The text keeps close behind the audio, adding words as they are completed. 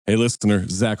Hey, listener,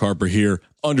 Zach Harper here.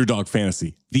 Underdog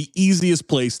Fantasy, the easiest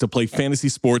place to play fantasy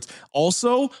sports.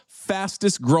 Also,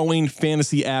 fastest growing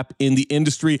fantasy app in the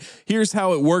industry. Here's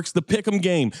how it works. The Pick'em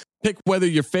game. Pick whether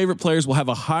your favorite players will have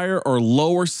a higher or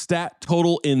lower stat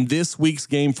total in this week's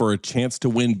game for a chance to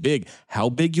win big. How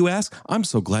big, you ask? I'm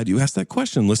so glad you asked that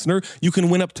question, listener. You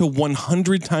can win up to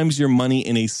 100 times your money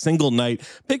in a single night.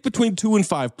 Pick between 2 and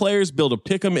 5 players, build a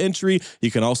Pick'em entry.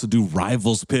 You can also do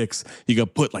rivals picks. You can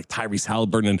put like Tyrese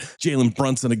Halliburton and Jalen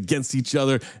Brunson against each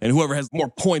other, and whoever has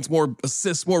more points, more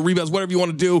assists, more rebounds, whatever you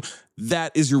want to do,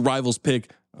 that is your rivals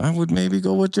pick. I would maybe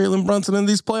go with Jalen Brunson in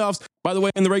these playoffs. By the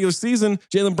way, in the regular season,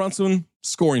 Jalen Brunson,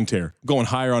 scoring tear, going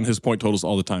higher on his point totals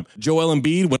all the time. Joel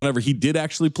Embiid, whenever he did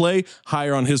actually play,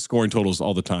 higher on his scoring totals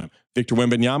all the time. Victor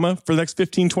Wembanyama, for the next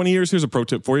 15, 20 years, here's a pro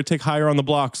tip for you. Take higher on the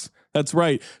blocks. That's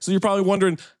right. So you're probably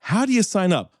wondering, how do you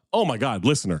sign up? Oh my God,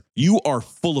 listener, you are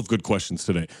full of good questions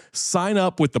today. Sign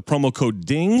up with the promo code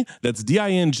DING, that's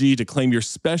D-I-N-G, to claim your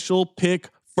special pick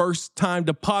first time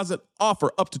deposit offer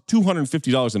up to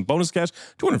 $250 in bonus cash.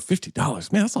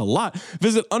 $250, man, that's a lot.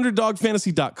 Visit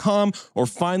underdogfantasy.com or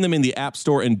find them in the App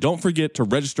Store. And don't forget to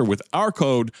register with our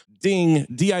code DING,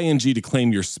 D-I-N-G, to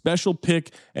claim your special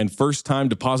pick and first time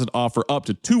deposit offer up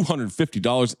to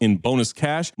 $250 in bonus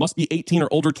cash. Must be 18 or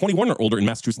older, 21 or older in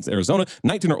Massachusetts, Arizona,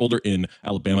 19 or older in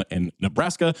Alabama and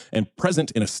Nebraska, and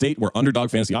present in a state where Underdog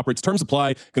Fantasy operates. Terms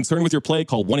apply. Concerned with your play,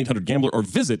 call 1-800-GAMBLER or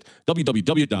visit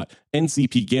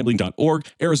www.ncpgambling.org.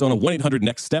 Arizona,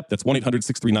 1-800-NEXT-STEP. That's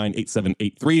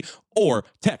 1-800-639-8783. Or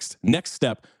text NEXT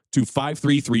STEP to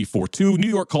 53342. New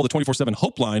York, call the 24/7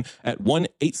 Hope line at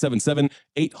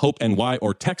 1-877-8-HOPE-NY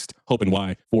or text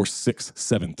HOPE-NY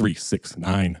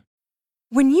 467-369.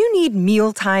 When you need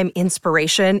mealtime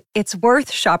inspiration, it's worth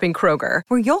shopping Kroger,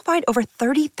 where you'll find over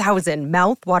 30,000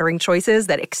 mouth-watering choices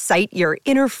that excite your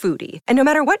inner foodie. And no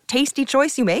matter what tasty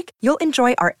choice you make, you'll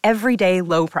enjoy our everyday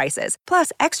low prices,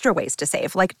 plus extra ways to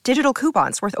save, like digital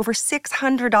coupons worth over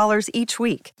 $600 each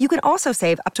week. You can also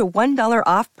save up to $1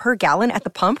 off per gallon at the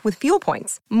pump with fuel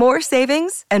points. More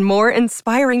savings and more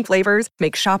inspiring flavors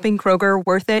make shopping Kroger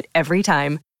worth it every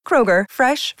time. Kroger,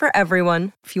 fresh for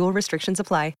everyone. Fuel restrictions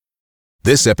apply.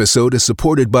 This episode is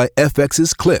supported by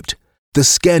FX's Clipped, the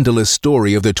scandalous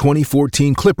story of the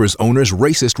 2014 Clippers owner's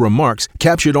racist remarks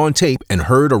captured on tape and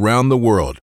heard around the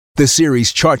world. The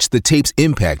series charts the tape's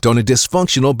impact on a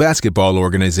dysfunctional basketball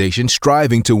organization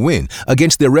striving to win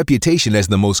against their reputation as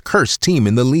the most cursed team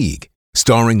in the league.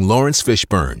 Starring Lawrence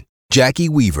Fishburne, Jackie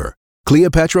Weaver,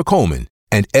 Cleopatra Coleman,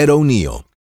 and Ed O'Neill.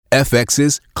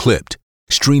 FX's Clipped,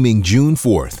 streaming June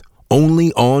 4th,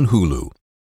 only on Hulu.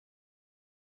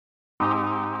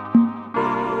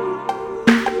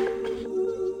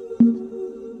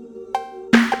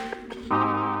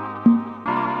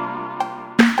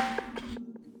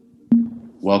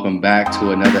 Welcome back to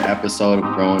another episode of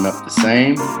Growing Up the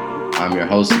Same. I'm your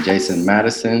host, Jason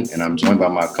Madison, and I'm joined by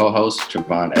my co-host,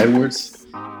 Trevon Edwards.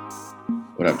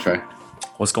 What up, Trey?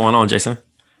 What's going on, Jason?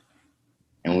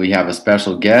 And we have a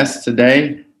special guest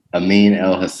today, Amin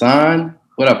Elhassan.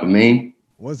 What up, Amin?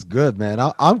 What's good, man?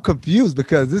 I'm confused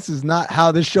because this is not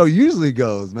how this show usually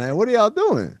goes, man. What are y'all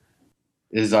doing?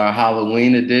 This is our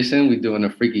Halloween edition. We're doing a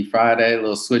Freaky Friday, a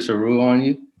little switcheroo on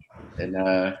you. And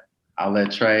I'll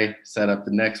let Trey set up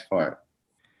the next part.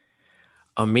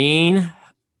 Amin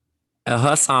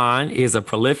Elhassan is a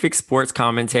prolific sports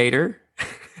commentator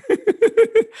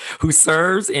who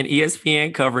serves in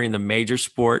ESPN covering the major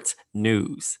sports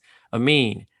news.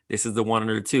 Amin, this is the one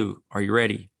or the two. Are you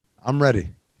ready? I'm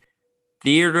ready.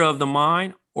 Theater of the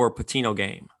Mind or Patino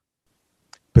Game?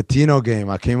 Patino Game.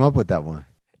 I came up with that one.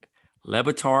 Le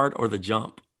Batard or The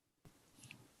Jump?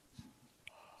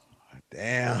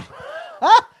 Damn.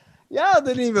 Y'all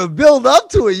didn't even build up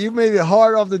to it. You made it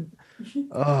hard off the...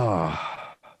 Oh.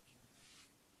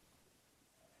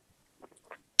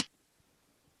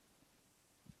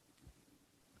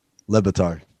 Le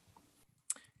Batard.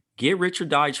 Get Rich or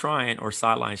Die Trying or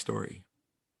Sideline Story?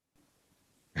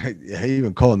 Hey,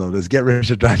 even Cole knows this. Get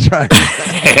Rich or Die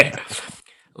Trying.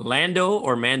 Lando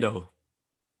or Mando?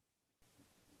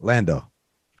 Lando.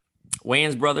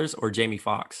 Wayans Brothers or Jamie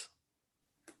Foxx?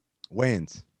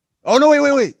 Wayans. Oh, no,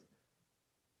 wait.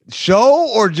 Show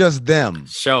or just them?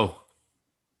 Show.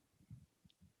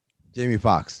 Jamie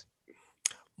Foxx.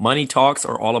 Money Talks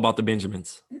or All About the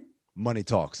Benjamins? Money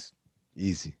Talks.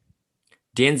 Easy.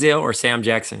 Denzel or Sam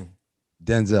Jackson?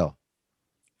 Denzel.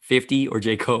 50 or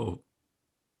J. Cole?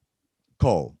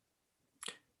 Cole.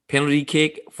 Penalty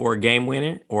kick for a game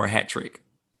winner or a hat trick?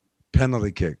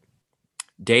 Penalty kick.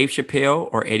 Dave Chappelle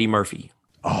or Eddie Murphy?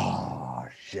 Oh,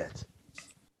 shit.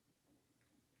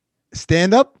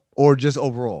 Stand up or just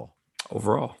overall?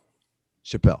 Overall.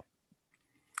 Chappelle.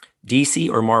 DC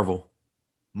or Marvel?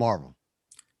 Marvel.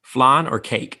 Flan or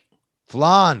cake?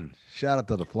 Flan. Shout out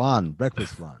to the flan.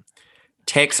 Breakfast flan.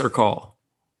 Text or call?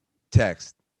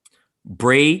 Text.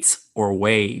 Braids or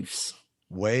waves?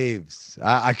 Waves.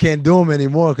 I can't do them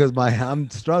anymore because I'm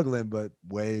struggling, but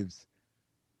waves.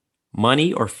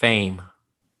 Money or fame?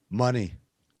 Money.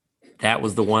 That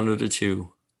was the one of the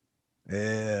two.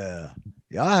 Yeah.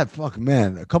 I had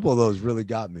man. A couple of those really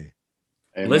got me.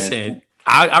 Hey, Listen,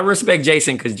 I respect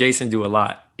Jason because Jason do a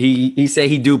lot. He said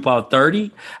he do about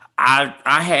 30. I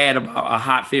had about a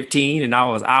hot 15 and I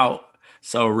was out.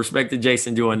 So respect to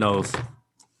Jason doing those.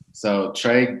 So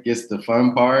Trey gets the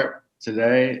fun part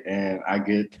today, and I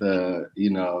get the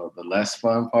less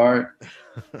fun part.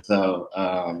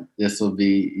 So this will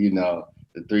be, the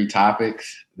 3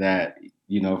 topics that,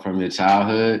 from your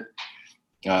childhood.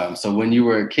 So when you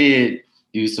were a kid,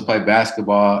 you used to play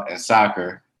basketball and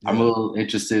soccer. Yeah. I'm a little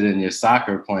interested in your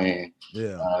soccer playing.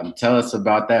 Yeah. Tell us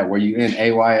about that. Were you in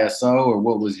AYSO or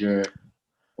what was your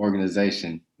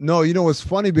organization? No, it's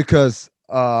funny because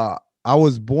I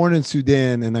was born in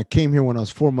Sudan and I came here when I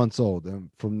was 4 months old. And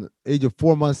from the age of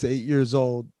 4 months to 8 years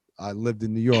old, I lived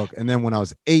in New York. And then when I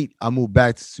was 8, I moved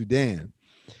back to Sudan.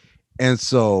 And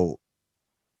so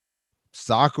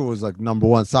soccer was like number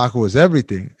one. Soccer was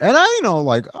everything. And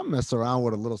I messed around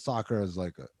with a little soccer as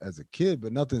a kid,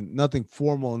 but nothing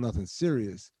formal, nothing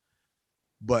serious.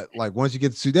 But like once you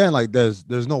get to Sudan, like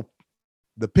there's no,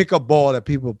 the pickup ball that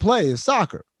people play is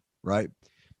soccer, right?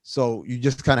 So you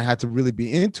just kind of had to really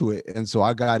be into it. And so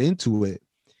I got into it,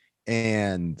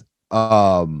 and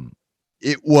I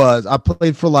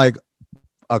played for like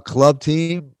a club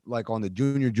team, like on the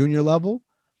junior level.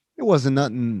 It wasn't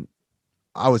nothing,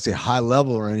 I would say, high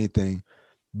level or anything.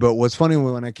 But what's funny,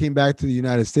 when I came back to the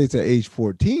United States at age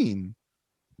 14,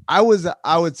 I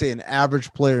would say an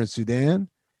average player in Sudan.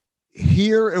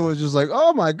 Here, it was just like,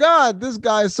 oh my God, this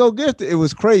guy is so gifted. It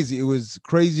was crazy. It was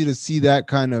crazy to see that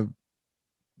kind of,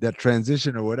 that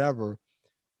transition or whatever.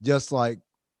 Just like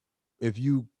if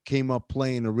you came up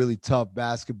playing a really tough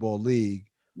basketball league.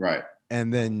 Right.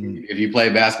 And then if you play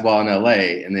basketball in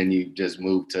LA and then you just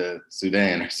move to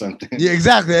Sudan or something. Yeah,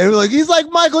 exactly. It was like, he's like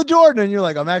Michael Jordan. And you're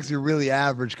like, I'm actually really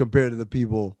average compared to the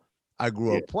people I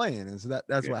grew up playing. And so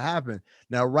that's what happened.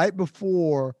 Now, right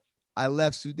before I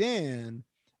left Sudan,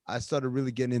 I started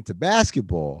really getting into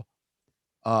basketball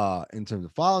in terms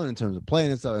of following, in terms of playing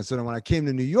and stuff. And so then when I came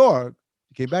to New York,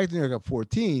 came back to New York at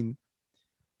 14,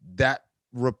 that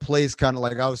replaced kind of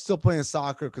like, I was still playing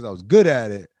soccer because I was good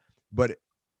at it. But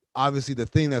obviously the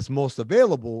thing that's most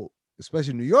available,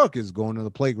 especially in New York, is going to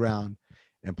the playground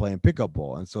and playing pickup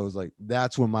ball. And so it's like,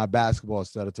 that's when my basketball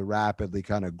started to rapidly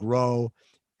kind of grow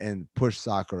and push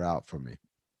soccer out for me.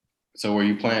 So were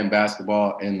you playing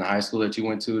basketball in the high school that you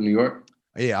went to in New York?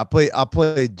 Yeah, I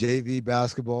played JV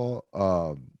basketball.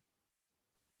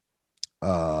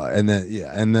 And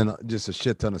then just a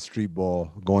shit ton of street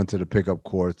ball, going to the pickup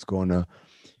courts, going to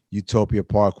Utopia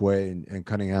Parkway and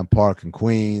Cunningham Park in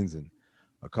Queens, and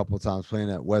a couple of times playing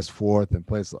at West Fourth and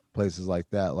places like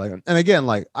that. Like, and again,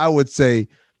 like I would say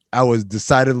I was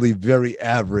decidedly very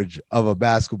average of a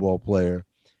basketball player.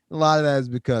 A lot of that is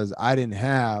because I didn't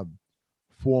have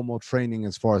formal training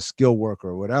as far as skill work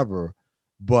or whatever,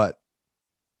 but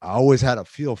I always had a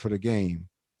feel for the game.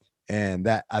 And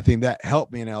that, I think that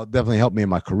helped me, and it'll definitely help me in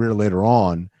my career later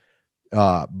on.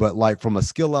 But like from a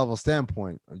skill level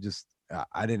standpoint, I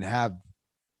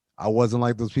wasn't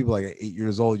like those people like at 8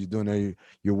 years old,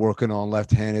 you're working on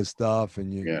left-handed stuff,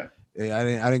 and I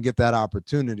didn't get that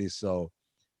opportunity. So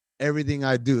everything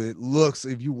I do, it looks,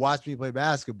 if you watch me play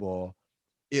basketball,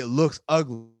 it looks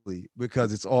ugly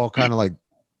because it's all kind of like,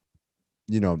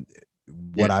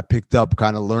 what I picked up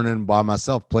kind of learning by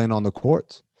myself playing on the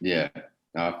courts. Yeah.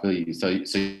 No, I feel you. So you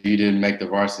didn't make the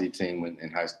varsity team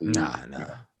in high school? Nah.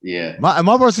 Yeah. My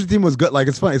varsity team was good. Like,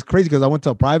 it's funny. It's crazy because I went to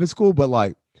a private school, but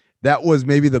like that was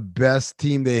maybe the best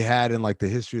team they had in like the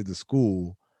history of the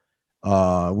school.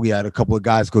 We had a couple of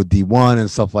guys go D1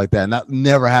 and stuff like that. And that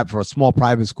never happened for a small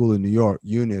private school in New York,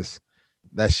 Eunice.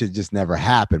 That shit just never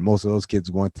happened. Most of those kids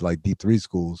going to like D3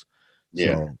 schools.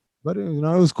 Yeah. So, but it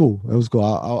was cool. It was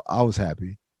cool. I was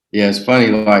happy. Yeah, it's funny.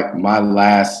 Like my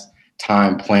last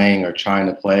time playing or trying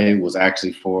to play was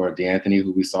actually for D'Anthony,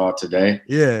 who we saw today.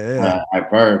 Yeah. At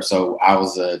Verb. So I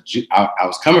was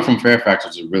coming from Fairfax,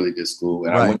 which is a really good school,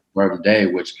 and I went to Bourbon Day,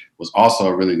 which was also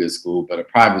a really good school, but a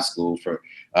private school. For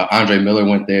Andre Miller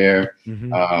went there,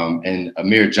 and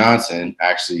Amir Johnson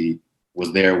actually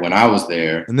was there when I was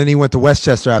there. And then he went to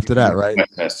Westchester after that, right?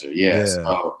 Westchester, yeah.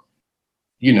 So,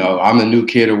 I'm the new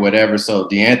kid or whatever. So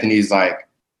D'Anthony's like,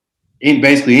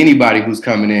 basically anybody who's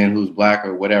coming in who's black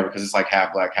or whatever, because it's like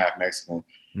half black, half Mexican.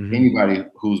 Mhm. Anybody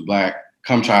who's black,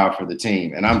 come try out for the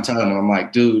team. And I'm telling them, I'm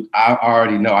like, dude, I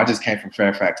already know. I just came from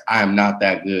Fairfax. I am not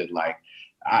that good. Like,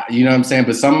 you know what I'm saying?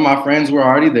 But some of my friends were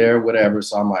already there, whatever.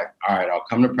 So I'm like, all right, I'll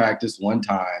come to practice one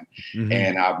time. Mhm.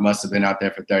 And I must have been out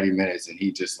there for 30 minutes. And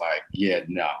he just like, yeah,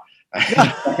 no. I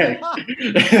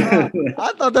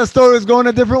thought that story was going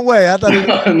a different way. I thought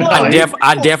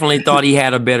I definitely thought he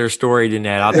had a better story than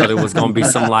that. I thought it was going to be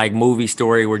some like movie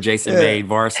story where Jason made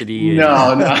varsity.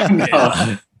 No.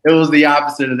 It was the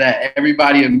opposite of that.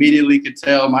 Everybody immediately could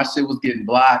tell my shit was getting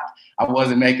blocked. I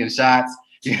wasn't making shots.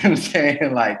 You know what I'm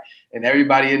saying? Like, and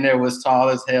everybody in there was tall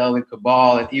as hell and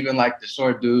cabal. And even like the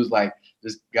short dudes, like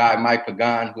this guy, Mike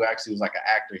Pagan, who actually was like an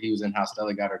actor. He was in How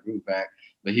Stella Got Her Groove Back.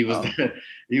 But he was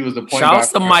the point.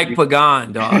 Shouts to Mike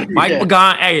Pagan, dog. Mike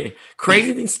Pagan. Hey,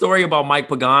 crazy story about Mike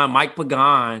Pagan. Mike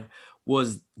Pagan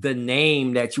was the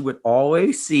name that you would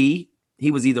always see. He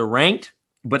was either ranked,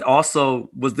 but also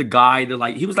was the guy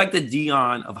that he was like the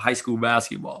Dion of high school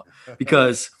basketball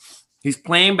because he's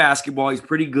playing basketball. He's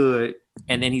pretty good.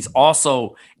 And then he's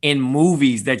also in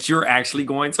movies that you're actually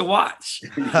going to watch.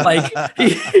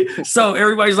 So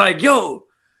everybody's like, yo,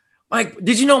 Mike,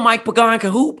 did you know Mike Pagan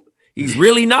can hoop? He's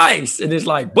really nice. And it's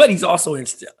like, but he's also in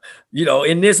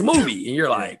this movie. And you're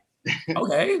like,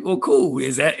 okay, well, cool.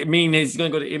 Is that mean he's going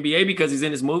to go to NBA because he's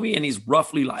in this movie and he's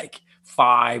roughly like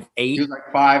 5'8"? He was like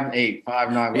 5'8",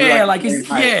 5'9".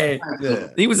 Yeah,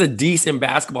 he was a decent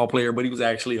basketball player, but he was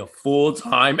actually a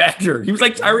full-time actor. He was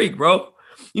like Tyreek, bro.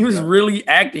 He was really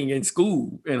acting in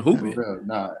school and hooping.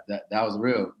 No, that was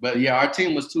real. But yeah, our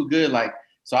team was too good. Like,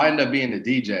 so I ended up being the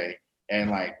DJ, and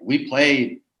like we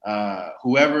played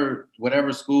whatever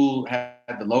school had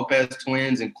the Lopez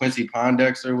twins and Quincy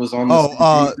Pondexter was on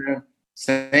the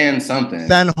San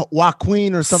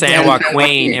Joaquin or something. San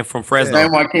Joaquin and from Fresno.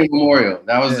 San Joaquin Memorial.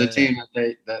 That was the team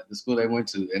that the school they went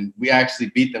to. And we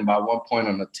actually beat them by 1 point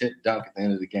on a tip dunk at the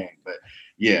end of the game. But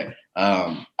yeah,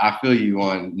 I feel you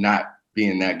on not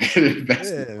being that good at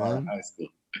basketball in high school.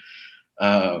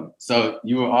 So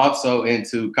you were also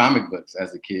into comic books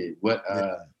as a kid.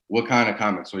 What kind of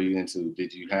comics were you into?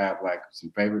 Did you have like some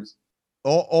favorites?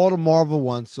 All the Marvel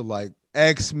ones, so like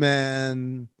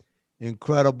X-Men,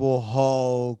 Incredible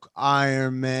Hulk,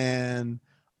 Iron Man,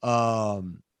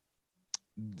 the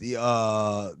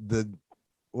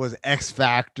was X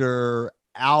Factor,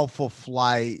 Alpha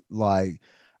Flight. Like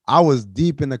I was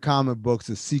deep in the comic books,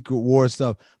 the Secret War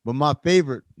stuff. But my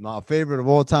favorite of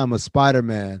all time was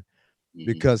Spider-Man,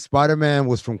 because Spider-Man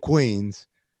was from Queens.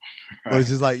 Right. But it's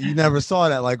just like you never saw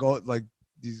that. Like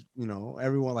these,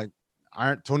 everyone like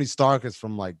Tony Stark is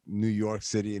from like New York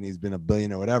City and he's been a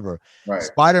billionaire, whatever. Right.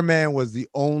 Spider-Man was the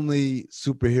only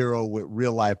superhero with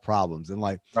real life problems. And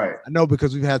like I know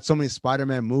because we've had so many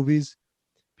Spider-Man movies,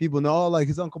 people know like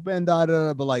his Uncle Ben died,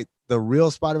 but like the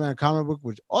real Spider-Man comic book,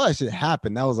 which all that shit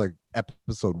happened, that was like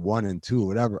episode 1 and 2,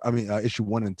 whatever. I mean, issue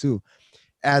 1 and 2.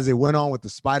 As it went on with the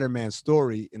Spider-Man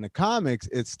story in the comics,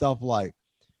 it's stuff like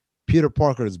Peter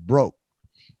Parker is broke.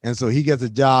 And so he gets a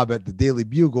job at the Daily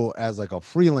Bugle as like a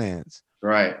freelance.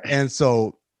 Right. And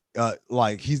so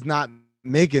like he's not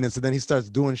making it. So then he starts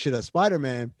doing shit as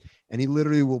Spider-Man, and he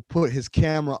literally will put his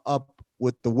camera up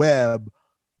with the web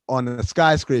on a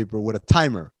skyscraper with a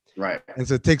timer. Right. And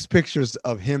so it takes pictures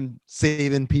of him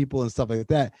saving people and stuff like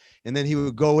that. And then he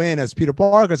would go in as Peter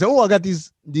Parker and say, oh, I got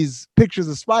these pictures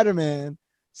of Spider-Man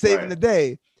saving the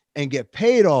day, and get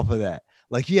paid off of that.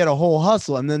 Like he had a whole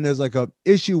hustle. And then there's like a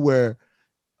issue where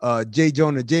J.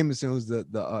 Jonah Jameson, who's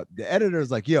the editor,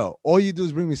 is like, yo, all you do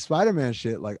is bring me Spider-Man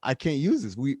shit. Like I can't use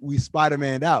this. We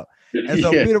Spider-Man'd out. And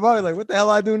so Peter Parker's like, what the hell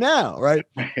I do now? Right.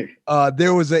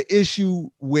 There was an issue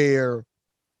where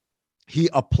he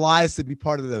applies to be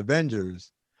part of the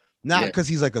Avengers, not because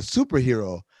he's like a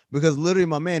superhero, because literally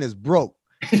my man is broke.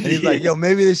 And he's like, yo,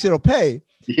 maybe this shit will pay.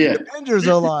 Yeah. The Avengers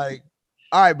are like,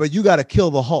 all right, but you got to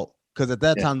kill the Hulk. Because at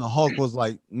that time, the Hulk was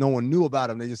like, no one knew about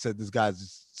him. They just said, this guy's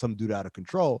just some dude out of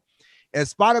control. And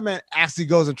Spider-Man actually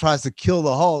goes and tries to kill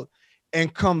the Hulk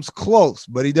and comes close,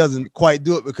 but he doesn't quite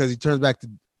do it because he turns back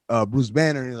to Bruce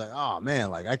Banner and he's like, oh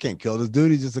man, like I can't kill this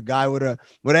dude. He's just a guy with an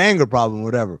anger problem,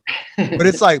 whatever. But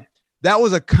it's like, that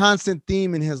was a constant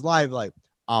theme in his life. Like,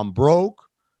 I'm broke.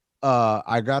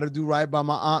 I got to do right by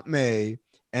my Aunt May,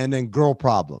 and then girl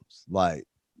problems. Like,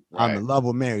 I'm in love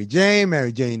with Mary Jane.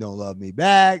 Mary Jane don't love me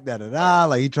back.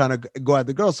 Like he trying to go at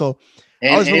the girl. So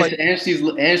and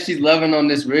she's loving on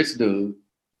this rich dude.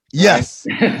 Yes,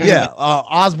 right? Yeah.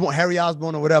 Harry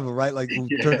Osborn or whatever, right? Like who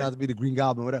turned out to be the Green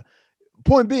Goblin, whatever.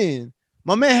 Point being,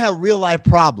 my man had real life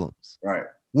problems. Right.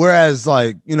 Whereas,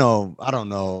 like, I don't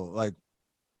know, like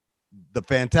the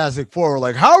Fantastic Four were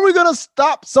like, how are we gonna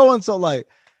stop so and so? Like,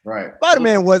 Right.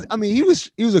 Spider-Man was, I mean, he was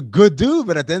a good dude,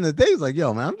 but at the end of the day, he's like,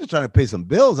 yo, man, I'm just trying to pay some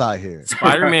bills out here.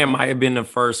 Spider-Man might have been the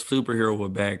first superhero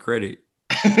with bad credit.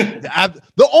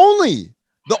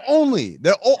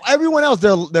 Everyone else,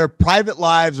 their private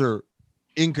lives are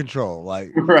in control.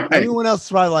 Like everyone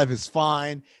else's private life is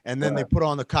fine, and then they put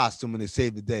on the costume and they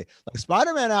save the day. Like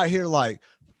Spider-Man out here, like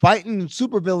fighting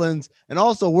supervillains, and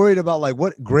also worried about like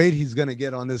what grade he's gonna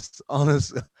get on this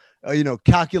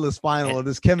calculus final or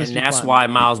this chemistry. And that's final. why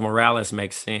Miles Morales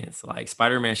makes sense. Like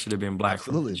Spider-Man should have been black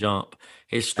from the jump.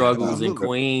 His struggles in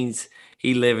Queens,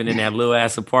 he living in that little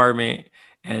ass apartment,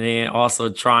 and then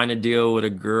also trying to deal with a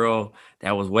girl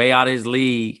that was way out of his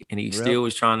league, and he still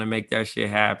was trying to make that shit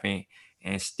happen.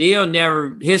 And still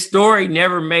his story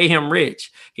never made him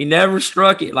rich. He never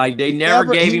struck it. Like they never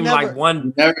gave him like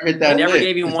one. Never hit that. Never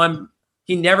gave him one.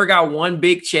 He never got one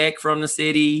big check from the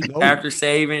city after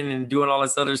saving and doing all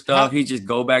this other stuff. He just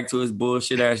go back to his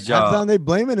bullshit ass job. That's how they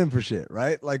blaming him for shit,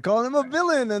 right? Like calling him a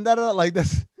villain and that like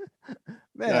this.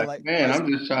 Man,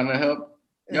 I'm just trying to help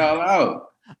y'all out.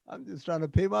 I'm just trying to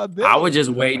pay my bills. I was just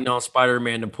waiting on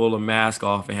Spider-Man to pull a mask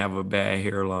off and have a bad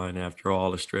hairline after all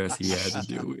the stress he had to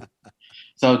deal with.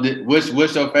 So,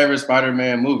 what's your favorite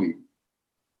Spider-Man movie?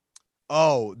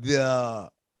 Oh, the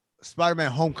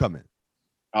Spider-Man Homecoming.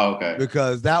 Oh, okay.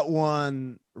 Because that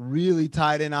one really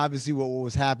tied in, obviously, what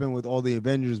was happening with all the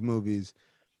Avengers movies.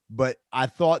 But I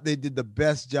thought they did the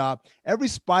best job. Every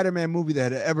Spider-Man movie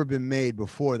that had ever been made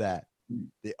before that,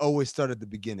 they always start at the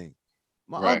beginning.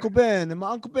 My Uncle Ben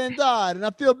died, and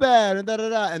I feel bad, and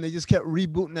da-da-da. And they just kept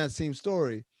rebooting that same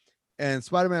story. And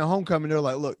Spider-Man Homecoming, they're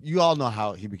like, look, you all know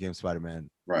how he became Spider-Man.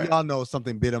 Right. You all know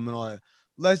something bit him and all that.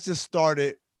 Let's just start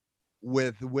it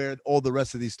with where all the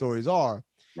rest of these stories are.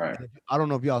 Right. I don't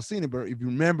know if y'all seen it, but if you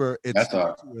remember, it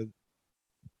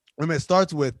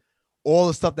starts with all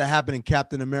the stuff that happened in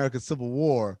Captain America Civil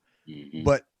War,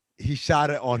 but he shot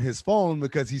it on his phone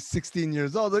because he's 16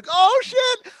 years old. Like, oh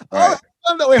shit. Right.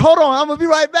 Oh, wait, hold on. I'm gonna be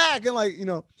right back. And like,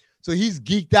 so he's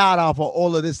geeked out off of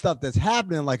all of this stuff that's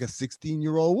happening like a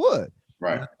 16-year-old would.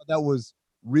 Right. That was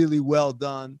really well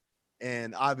done.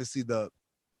 And obviously the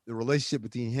relationship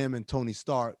between him and Tony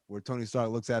Stark, where Tony Stark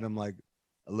looks at him like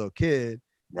a little kid.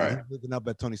 Right. He's looking up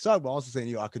at Tony Stark, but also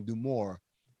saying, I can do more.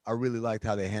 I really liked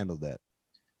how they handled that.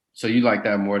 So you like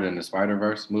that more than the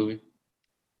Spider-Verse movie?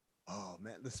 Oh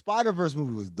man, the Spider-Verse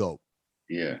movie was dope.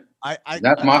 Yeah.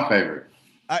 That's my favorite.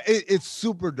 It's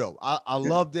super dope. I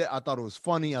loved it. I thought it was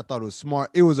funny. I thought it was smart.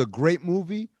 It was a great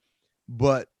movie,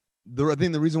 but I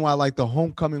think the reason why I like the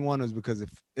Homecoming one is because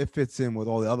it fits in with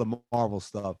all the other Marvel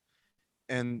stuff.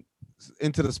 And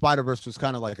Into the Spider-Verse was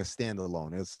kind of like a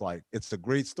standalone. It's like it's a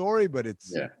great story, but it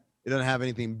doesn't have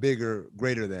anything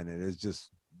greater than it. It's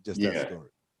just that story.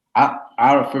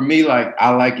 For me, like I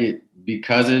like it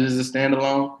because it is a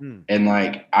standalone, and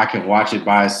like I can watch it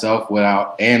by itself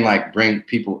and like bring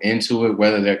people into it,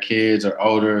 whether they're kids or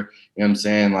older. You know what I'm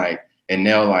saying? Like, and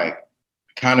they'll like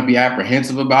kind of be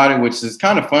apprehensive about it, which is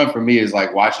kind of fun for me. Is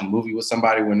like watching a movie with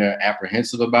somebody when they're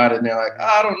apprehensive about it, and they're like,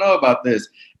 I don't know about this,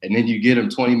 and then you get them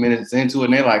 20 minutes into it,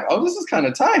 and they're like, oh, this is kind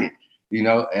of tight,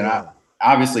 And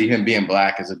obviously him being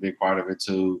black is a big part of it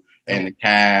too, and the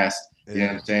cast. You know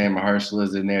what I'm saying?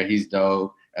 Mahershala's in there. He's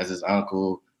dope as his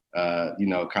uncle, kind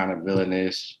of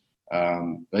villainish.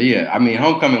 But yeah, I mean,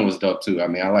 Homecoming was dope too. I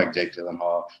mean, I like Jake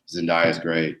Gyllenhaal. Zendaya's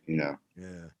great, Yeah.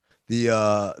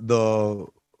 The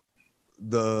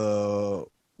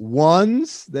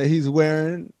ones that he's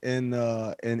wearing in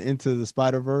Into the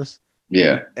Spider-Verse.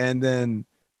 Yeah. And then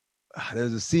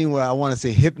there's a scene where I want to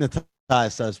say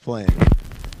Hypnotize starts playing.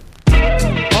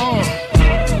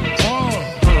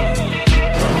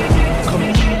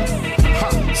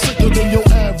 Than your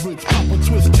average, pop a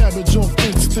twist cabbage on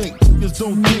instinct. Just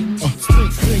don't think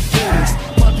gators.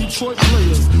 My Detroit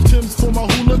players, Tim's for my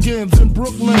hooligans in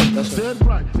Brooklyn. That's dead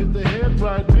right, hit the head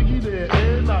right, Biggie there,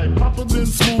 every night. Papa been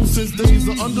smooth since days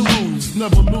of under rules.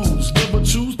 Never lose, never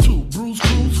choose to. Bruise,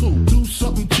 cruise, who? Do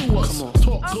something to us. Come on.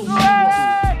 Talk, go,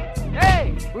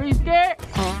 hey, were you scared?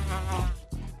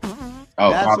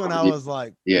 That's when I was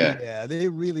like, yeah, they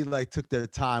really like took their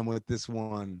time with this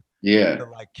one. Yeah, to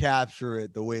like capture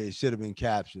it the way it should have been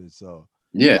captured. So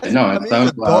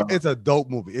it's a dope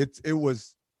movie. It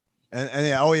was, and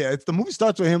it's the movie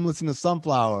starts with him listening to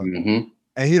Sunflower, and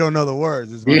he don't know the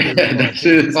words. That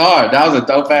shit is hard. That was a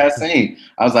dope ass scene.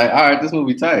 I was like, all right, this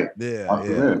movie tight.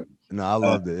 Yeah. No, I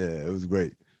loved it. Yeah, it was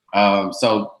great.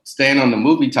 So staying on the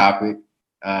movie topic,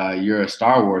 you're a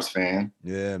Star Wars fan.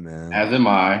 Yeah, man. As am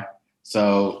I.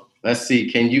 So let's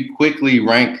see. Can you quickly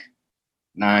rank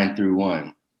 9 through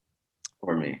 1?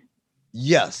 For me.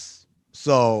 Yes.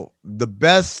 So the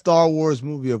best Star Wars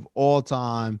movie of all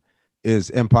time is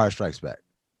Empire Strikes Back.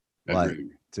 Like,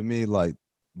 Agreed. to me, like,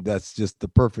 that's just the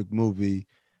perfect movie.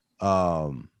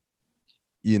 You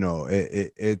know,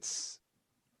 it's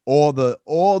all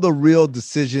the real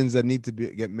decisions that need to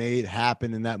get made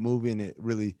happen in that movie, and it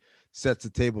really sets the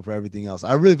table for everything else.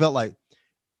 I really felt like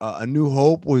A New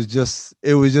Hope was just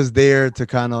there to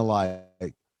kind of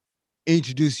like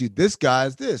introduce you. This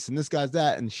guy's this, and this guy's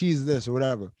that, and she's this, or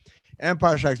whatever.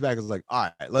 Empire Strikes Back is like, all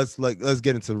right, let's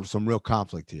get into some real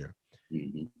conflict here.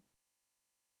 Mhm.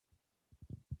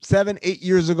 7-8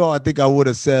 years ago, I think I would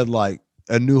have said like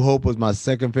A New Hope was my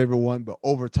second favorite one, but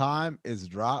over time it's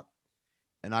dropped,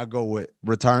 and I go with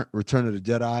Return of the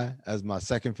Jedi as my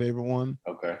second favorite one.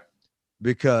 Okay.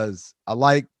 Because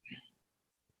I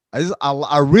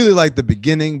really like the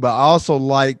beginning, but I also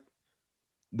like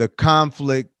the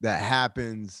conflict that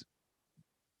happens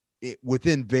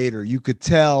within Vader. You could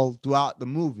tell throughout the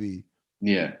movie.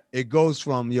 Yeah. It goes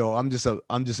from, yo, I'm just an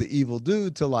evil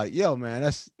dude, to like, yo, man,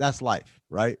 that's life,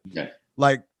 right? Yeah.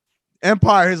 Like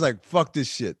Empire is like, fuck this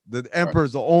shit. The Emperor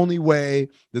is the only way.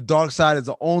 The dark side is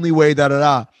the only way. Da da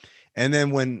da. And then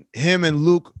when him and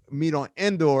Luke meet on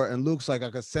Endor, and Luke's like,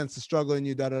 I can sense the struggle in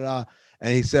you, da da da,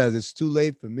 and he says, it's too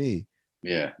late for me.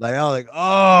 Yeah. Like, I was like,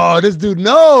 oh, this dude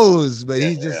knows, but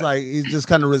he's just yeah. like, he's just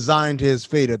kind of resigned to his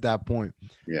fate at that point.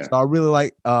 Yeah. So I really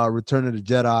like Return of the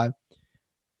Jedi.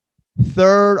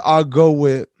 Third, I'll go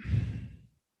with,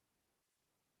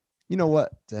 you know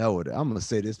what? To hell with it. I'm gonna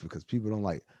say this because people don't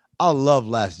like. I love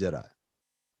Last Jedi.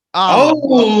 I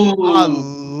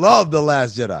love The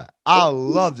Last Jedi. I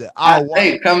loved it.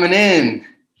 Hey, coming in.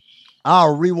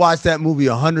 I'll rewatch that movie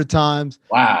 100 times.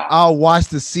 Wow. I'll watch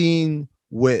the scene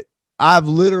with. I've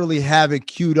literally have it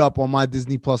queued up on my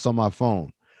Disney Plus on my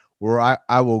phone, where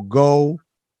I will go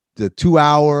the 2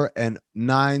 hour and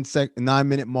 9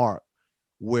 minute mark,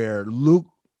 where Luke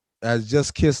has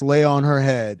just kissed Leia on her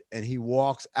head, and he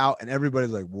walks out, and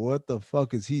everybody's like, what the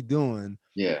fuck is he doing?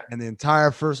 Yeah. And the entire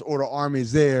First Order army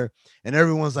is there, and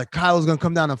everyone's like, Kylo's gonna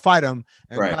come down and fight him.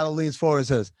 And Kylo leans forward and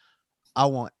says, I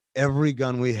want every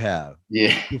gun we have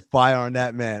to fire on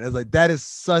that man. It's like, that is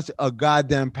such a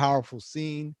goddamn powerful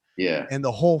scene. Yeah. And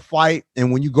the whole fight,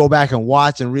 and when you go back and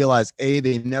watch and realize, A,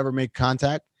 they never make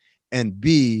contact, and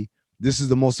B, this is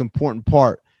the most important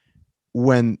part,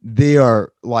 when they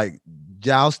are like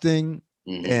jousting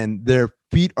and their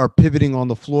feet are pivoting on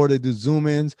the floor, they do zoom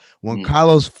ins. When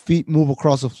Kylo's feet move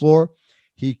across the floor,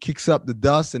 he kicks up the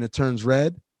dust and it turns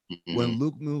red. When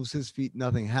Luke moves his feet,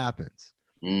 nothing happens.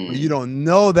 But you don't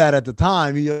know that at the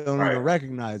time. You don't even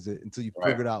recognize it until you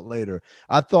figure it out later.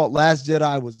 I thought Last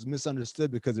Jedi was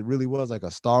misunderstood because it really was like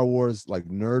a Star Wars like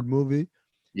nerd movie.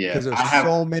 Yeah, because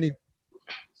there's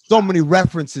so many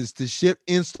references to shit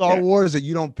in Star Wars that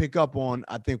you don't pick up on.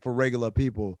 I think for regular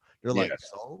people, they're like,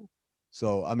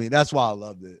 so I mean, that's why I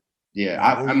loved it. Yeah,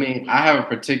 I mean, I have a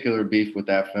particular beef with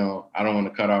that film. I don't want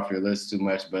to cut off your list too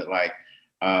much, but like,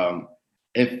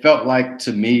 it felt like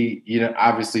to me, you know,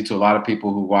 obviously to a lot of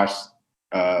people who watched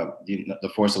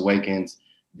The Force Awakens,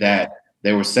 that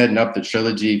they were setting up the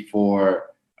trilogy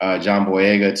for John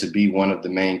Boyega to be one of the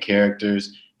main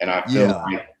characters. And I feel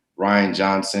like Rian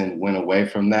Johnson went away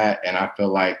from that. And I feel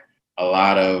like a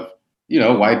lot of, you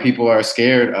know, white people are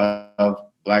scared of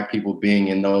Black people being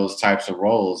in those types of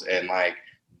roles. And like,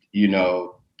 you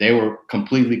know, they were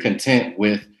completely content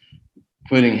with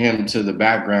putting him to the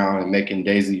background and making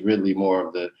Daisy Ridley more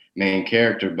of the main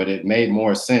character. But it made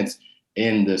more sense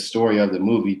in the story of the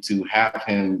movie to have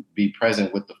him be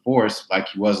present with the Force like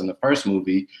he was in the first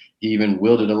movie. He even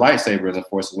wielded a lightsaber in The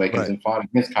Force Awakens and fought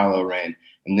against Kylo Ren.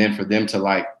 And then for them to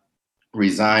like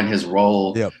resign his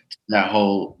role, that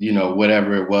whole, you know,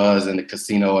 whatever it was in the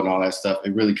casino and all that stuff,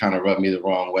 it really kind of rubbed me the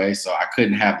wrong way. So I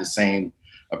couldn't have the same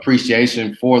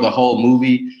appreciation for the whole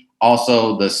movie.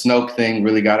 Also, the Snoke thing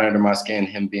really got under my skin,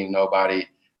 him being nobody.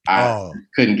 I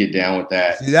couldn't get down with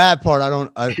that. See, that part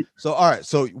so all right.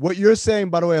 So what you're saying,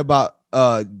 by the way, about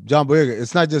John Boyega,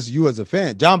 it's not just you as a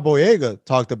fan. John Boyega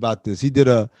talked about this. He did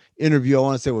a interview, I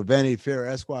want to say, with Vanity Fair,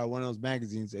 Esquire, one of those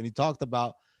magazines, and he talked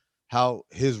about how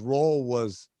his role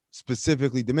was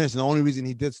specifically diminished. And the only reason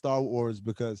he did Star Wars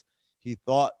because he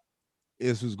thought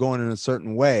this was going in a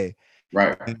certain way.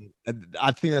 Right. And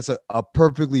I think that's a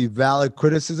perfectly valid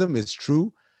criticism. It's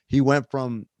true. He went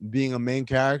from being a main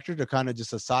character to kind of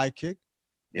just a sidekick.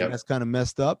 Yeah, that's kind of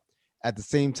messed up. At the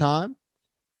same time,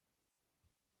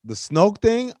 the Snoke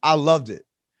thing, I loved it.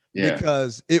 Yeah.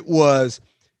 Because it was,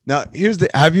 now here's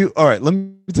all right, let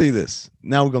me tell you this.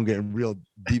 Now we're going to get real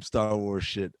deep Star Wars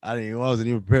shit. I wasn't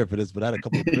even prepared for this, but I had a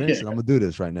couple of drinks and I'm going to do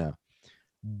this right now.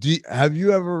 Have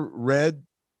you ever read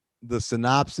the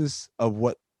synopsis of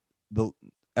what the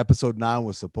episode 9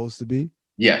 was supposed to be?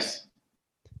 Yes.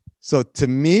 So to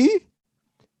me,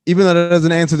 even though that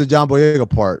doesn't answer the John Boyega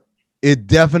part, it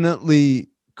definitely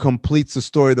completes the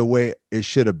story the way it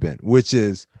should have been, which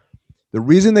is the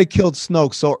reason they killed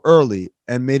Snoke so early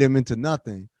and made him into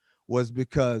nothing was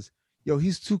because,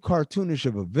 he's too cartoonish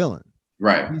of a villain.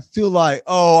 Right. He's too like,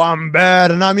 oh, I'm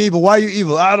bad and I'm evil. Why are you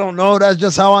evil? I don't know. That's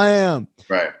just how I am.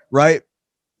 Right. Right.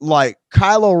 Like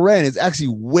Kylo Ren is actually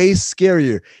way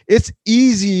scarier. It's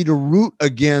easy to root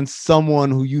against someone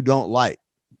who you don't like.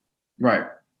 Right.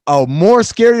 A more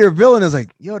scarier villain is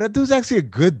like, that dude's actually a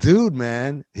good dude,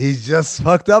 man. He's just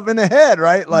fucked up in the head,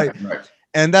 right? Like, right.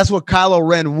 And that's what Kylo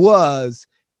Ren was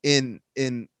in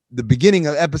the beginning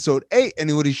of episode 8,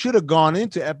 and what he should have gone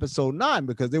into episode 9,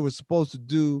 because they were supposed to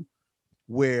do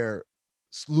where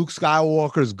Luke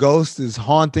Skywalker's ghost is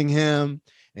haunting him.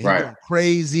 And he's going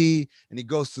crazy, and he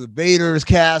goes to Vader's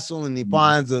castle, and he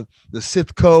finds the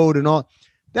Sith code and all.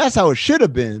 That's how it should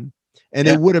have been, and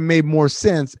it would have made more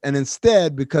sense. And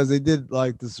instead, because they did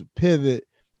like this pivot,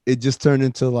 it just turned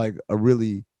into like a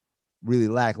really, really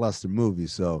lackluster movie.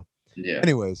 So,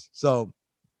 anyways, so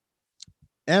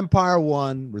Empire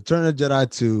 1, Return of the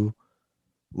Jedi 2,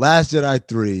 Last Jedi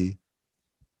 3,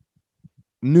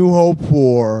 New Hope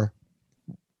 4,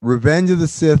 Revenge of the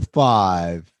Sith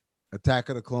 5. Attack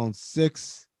of the Clones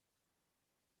 6,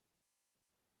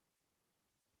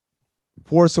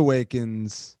 Force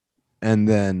Awakens, and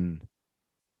then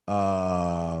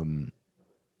Phantom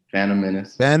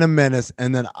Menace. And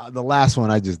then the last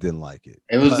one, I just didn't like it.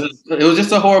 It was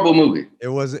just a horrible movie.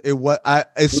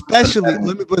 Especially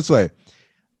let me put it this way.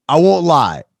 I won't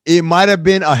lie. It might have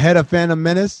been ahead of Phantom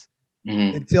Menace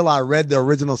until I read the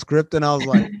original script, and I was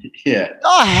like,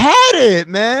 y'all had it,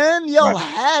 man. Y'all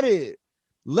had it.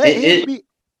 The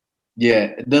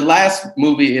last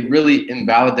movie, it really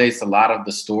invalidates a lot of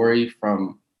the story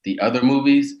from the other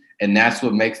movies, and that's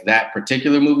what makes that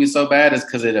particular movie so bad, is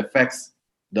because it affects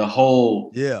the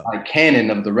whole canon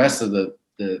of the rest of the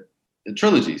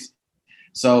trilogies.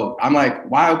 So I'm like,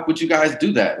 why would you guys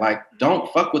do that? Like,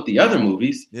 don't fuck with the other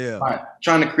movies.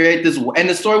 Trying to create this, and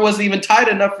the story wasn't even tight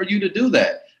enough for you to do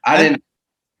that. And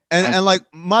like,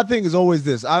 my thing is always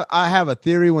this. I have a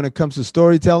theory when it comes to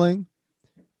storytelling.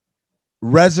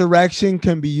 Resurrection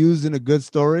can be used in a good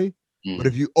story, but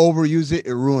if you overuse it,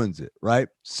 it ruins it, right?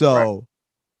 So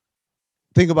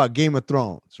think about Game of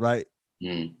Thrones, right?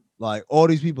 Like, all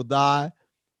these people die,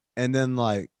 and then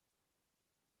like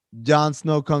Jon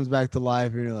Snow comes back to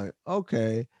life, and you're like,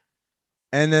 okay.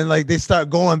 And then like they start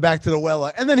going back to the well,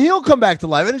 and then he'll come back to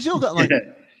life, and she'll like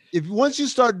if once you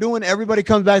start doing everybody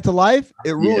comes back to life,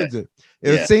 it ruins it.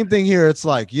 It's the same thing here. It's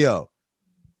like,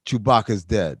 Chewbacca's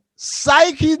dead.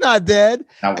 Psych, he's not dead,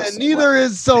 and neither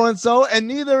is so and so, and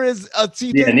neither is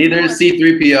C3PO. Neither is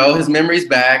C3PO. His memory's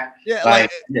back.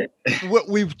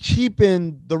 We've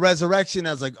cheapened the resurrection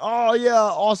as like, oh yeah,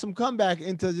 awesome comeback,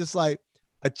 into just like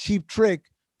a cheap trick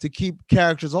to keep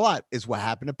characters alive. Is what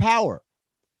happened to Power.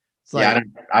 It's like,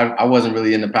 I wasn't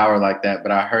really into Power like that,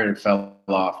 but I heard it fell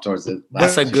off towards it.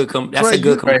 That's a good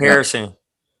comparison.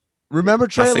 Remember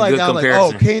Trey? Like, I was like,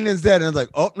 oh, Kanan's dead, and it's like,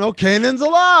 oh no, Kanan's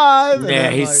alive.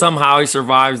 And he somehow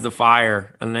survives the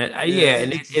fire, and then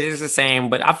it is the same.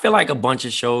 But I feel like a bunch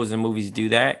of shows and movies do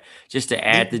that just to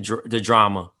add the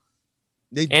drama,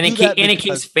 and it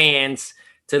keeps fans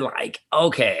to like,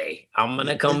 okay, I'm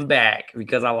gonna come back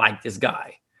because I like this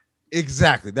guy.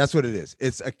 Exactly, that's what it is.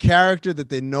 It's a character that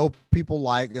they know people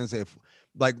like, and say,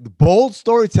 like, the bold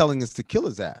storytelling is to kill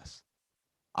his ass.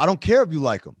 I don't care if you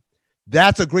like him.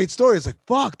 That's a great story. It's like,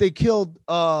 fuck, they killed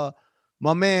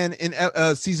my man in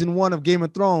season 1 of Game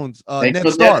of Thrones, Ned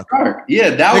Stark.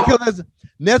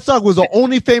 Ned Stark was the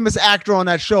only famous actor on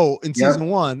that show in season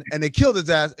 1, and they killed his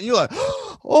ass. And you're like,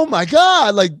 oh my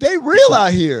God, like, they real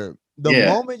out here. The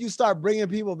moment you start bringing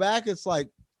people back, it's like,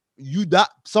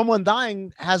 someone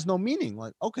dying has no meaning.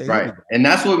 Like, okay, right. And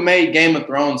that's what made Game of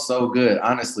Thrones so good,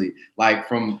 honestly. Like,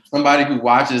 from somebody who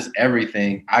watches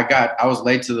everything, I was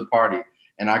late to the party.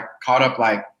 And I caught up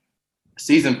like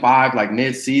season 5, like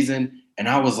mid-season. And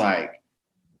I was like,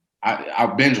 I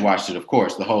binge watched it, of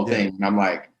course, the whole thing. And I'm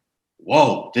like,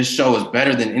 whoa, this show is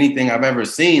better than anything I've ever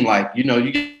seen. Like, you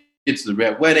get to the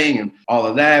Red Wedding and all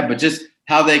of that, but just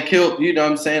how they killed, you know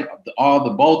what I'm saying, all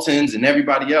the Boltons and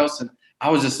everybody else. And I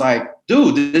was just like,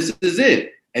 dude, this is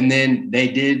it. And then they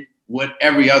did what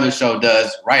every other show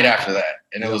does right after that.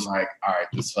 And it was like, all right,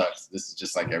 this sucks. This is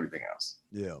just like everything else.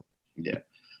 Yeah.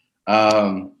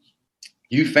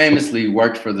 You famously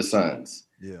worked for the Suns.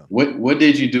 What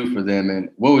did you do for them, and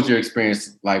what was your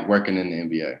experience like working in the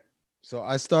NBA? So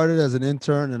I started as an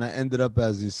intern and I ended up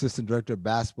as the assistant director of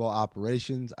basketball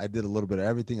operations. I did a little bit of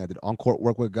everything. I did on-court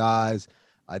work with guys.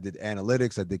 I did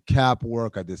analytics. I did cap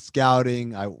work. I did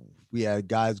scouting. We had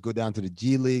guys go down to the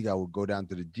G League. I would go down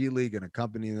to the G League and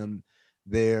accompany them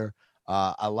there.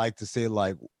 I like to say,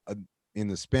 like, in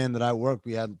the span that I worked,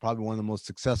 we had probably one of the most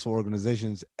successful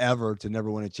organizations ever to never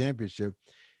win a championship,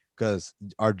 because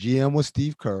our GM was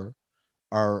Steve Kerr.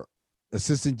 Our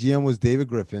assistant GM was David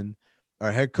Griffin.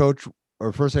 Our head coach,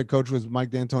 our first head coach was Mike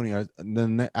D'Antoni. And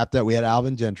then after that, we had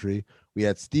Alvin Gentry. We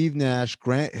had Steve Nash,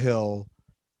 Grant Hill,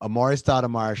 Amari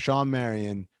Stoudemire, Sean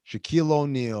Marion, Shaquille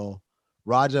O'Neal,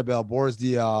 Raja Bell, Boris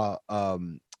Diaw,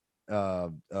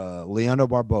 Leandro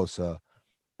Barbosa.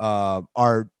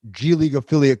 Our G League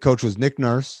affiliate coach was Nick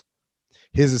Nurse.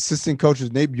 His assistant coach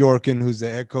was Nate Bjorken, who's the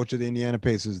head coach of the Indiana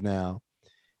Pacers now.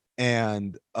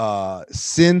 And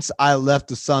since I left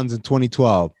the Suns in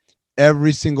 2012,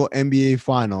 every single NBA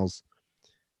Finals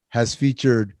has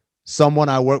featured someone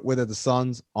I worked with at the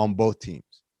Suns on both teams.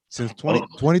 Since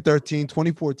 2013,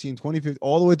 2014, 2015,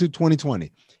 all the way through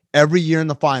 2020. Every year in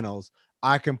the Finals,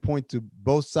 I can point to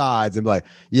both sides and be like,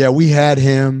 yeah, we had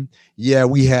him. Yeah,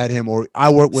 we had him. Or I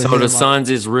worked with him. So the Suns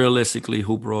is realistically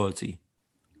hoop royalty.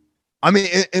 I mean,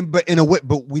 but in a way,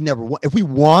 but we never won. If we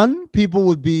won, people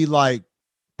would be like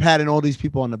patting all these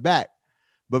people on the back.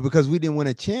 But because we didn't win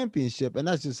a championship, and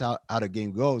that's just how the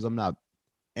game goes, I'm not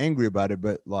angry about it,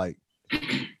 but like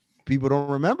people don't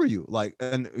remember you. Like,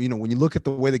 and you know, when you look at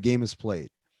the way the game is played,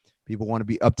 people want to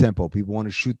be up tempo, people want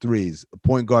to shoot threes, a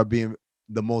point guard being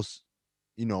the most,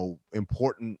 you know,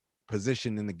 important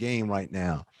position in the game right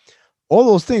now. All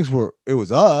those things it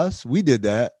was us. We did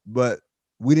that, but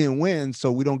we didn't win,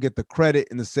 so we don't get the credit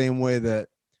in the same way that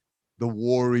the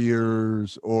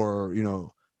Warriors or, you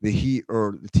know, the Heat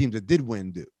or the teams that did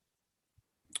win do.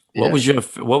 What was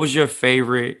your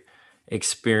favorite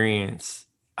experience?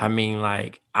 I mean,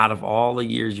 like, out of all the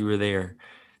years you were there,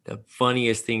 the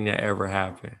funniest thing that ever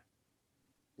happened?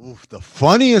 Oof, the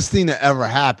funniest thing that ever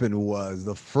happened was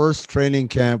the first training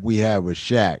camp we had with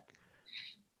Shaq.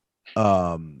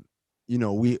 You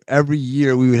know, every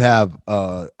year we would have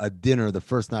a dinner the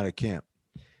first night of camp.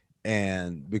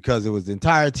 And because it was the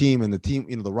entire team, and the team,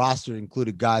 you know, the roster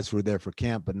included guys who were there for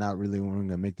camp but not really wanting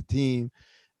to make the team.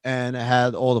 And it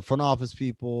had all the front office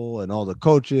people and all the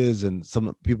coaches and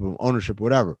some people from ownership,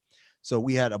 whatever. So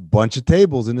we had a bunch of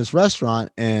tables in this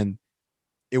restaurant, and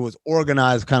it was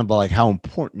organized kind of by like how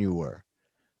important you were.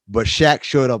 But Shaq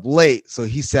showed up late, so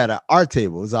he sat at our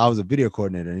table. I was a video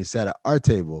coordinator, and he sat at our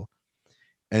table.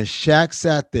 And Shaq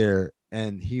sat there,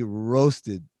 and he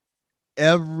roasted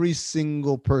every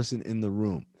single person in the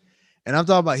room. And I'm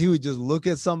talking about, he would just look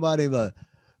at somebody like,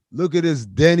 look at this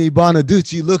Danny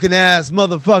Bonaducci looking ass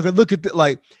motherfucker. Look at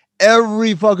like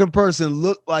every fucking person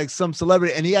looked like some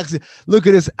celebrity. And he actually, look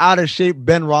at this out of shape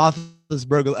Ben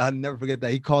Roethlisberger. I'll never forget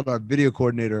that. He called our video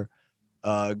coordinator,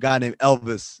 a guy named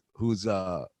Elvis, who's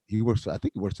I think he works for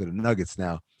the Nuggets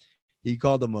now. He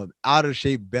called him an out of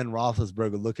shape Ben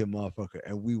Roethlisberger looking motherfucker.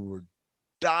 And we were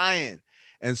dying.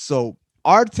 And so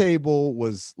our table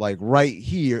was like right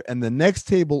here, and the next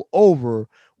table over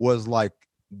was like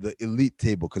the elite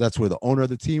table, because that's where the owner of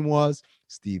the team was,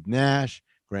 Steve Nash,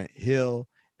 Grant Hill,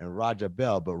 and Raja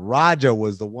Bell. But Raja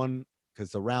was the one,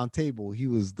 because the round table, he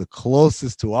was the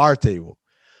closest to our table.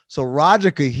 So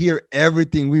Raja could hear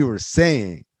everything we were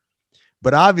saying,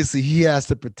 but obviously he has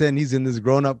to pretend he's in this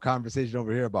grown-up conversation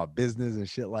over here about business and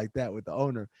shit like that with the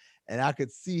owner. And I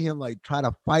could see him like trying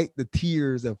to fight the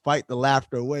tears and fight the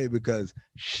laughter away, because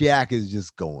Shaq is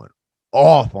just going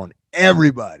off on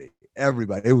everybody.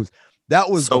 That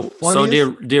was so. So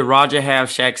did Raja have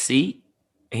Shaq's seat?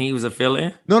 And he was a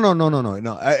fill-in? No.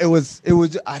 It was.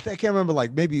 I can't remember.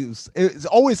 Like maybe it's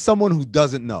always someone who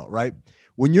doesn't know, right?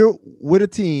 When you're with a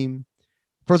team,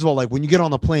 first of all, like when you get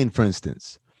on the plane, for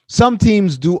instance, some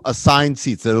teams do assigned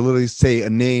seats that literally say a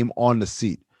name on the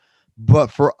seat, but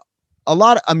for a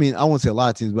lot of, I mean, I won't say a lot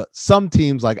of teams, but some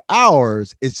teams like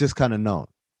ours, it's just kind of known.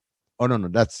 Oh, no,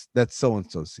 that's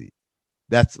so-and-so seat.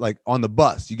 That's like on the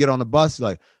bus. You get on the bus, you're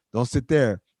like, don't sit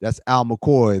there. That's Al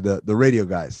McCoy, the radio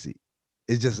guy's seat.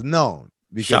 It's just known.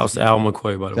 Shouts to Al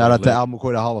McCoy, by the way. Shout out to Al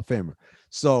McCoy, the Hall of Famer.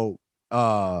 So,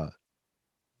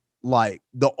 like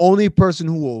the only person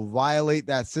who will violate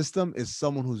that system is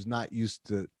someone who's not used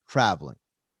to traveling,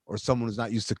 or someone who's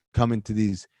not used to coming to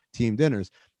these team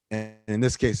dinners. And in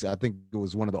this case, I think it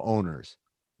was one of the owners.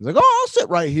 He's like, "Oh, I'll sit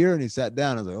right here," and he sat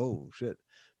down. I was like, "Oh shit!"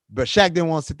 But Shaq didn't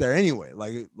want to sit there anyway.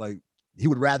 Like he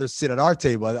would rather sit at our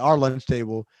table, at our lunch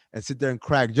table, and sit there and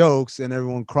crack jokes and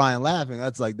everyone crying, laughing.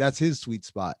 That's his sweet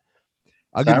spot.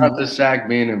 Shout out to Shaq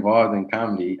being involved in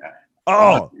comedy.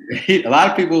 Oh, a lot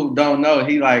of people don't know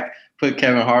he like put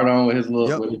Kevin Hart on with his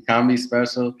with his comedy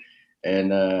special,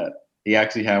 and he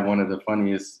actually had one of the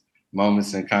funniest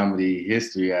moments in comedy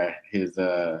history at his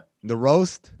the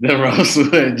roast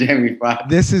with Jamie Foxx.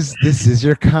 This is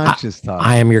your conscience talk.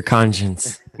 I am your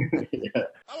conscience. Yeah.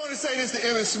 I want to say this to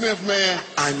Emmitt Smith, man.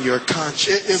 I'm your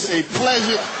conscience. It is a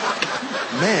pleasure.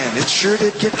 Man, it sure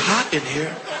did get hot in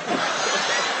here.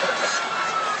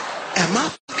 Am I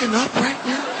fucking up right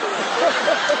now?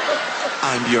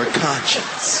 I'm your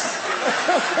conscience.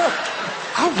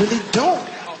 I really don't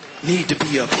need to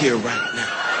be up here right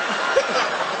now.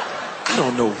 I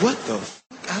don't know what the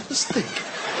fuck I was thinking.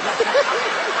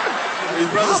 His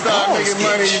brother start making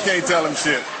money, you can't tell him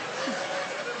shit.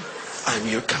 I'm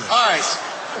your conscience. All right.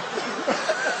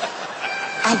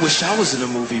 I wish I was in a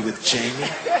movie with Jamie.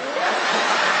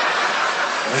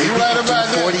 You're right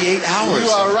about that. 48 hours. You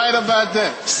are right about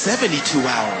that. 72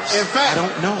 hours. In fact, I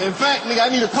don't know. In fact, nigga, I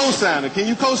need a cosigner. Can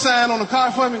you cosign on the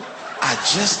car for me? I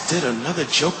just did another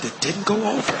joke that didn't go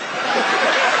over.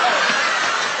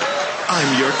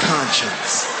 I'm your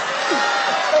conscience.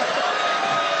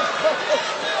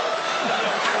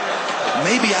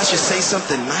 Maybe I should say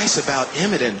something nice about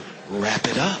Emmett and wrap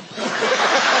it up.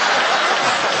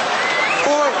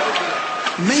 Or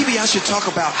maybe I should talk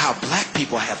about how black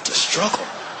people have to struggle.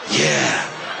 Yeah,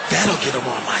 that'll get them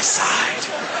on my side.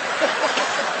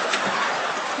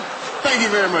 Thank you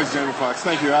very much, Jamie Foxx.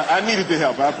 Thank you. I needed the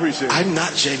help. I appreciate it. I'm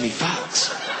not Jamie Foxx.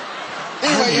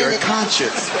 Anyway, I'm your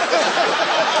conscience.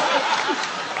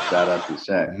 Shout out to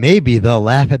Shaq. Maybe they'll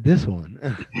laugh at this one.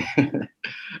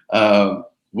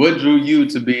 What drew you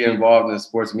to be involved in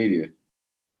sports media?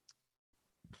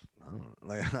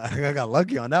 Like I got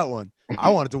lucky on that one. I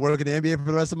wanted to work in the NBA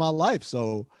for the rest of my life,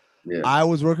 so Yeah. I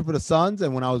was working for the Suns,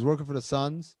 and when I was working for the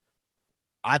Suns,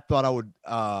 I thought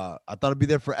I'd be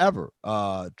there forever.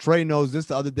 Trey knows this.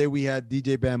 The other day we had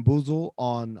DJ Bamboozle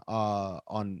on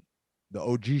the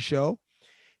OG show,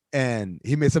 and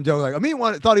he made some joke like,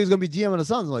 thought he was gonna be GM of the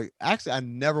Suns. Like, actually, I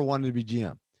never wanted to be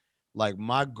GM. Like,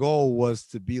 my goal was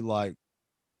to be like,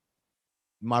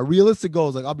 my realistic goal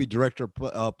is like, I'll be director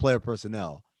of player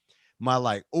personnel. My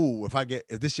like,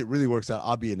 if this shit really works out,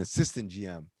 I'll be an assistant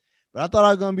GM. But I thought I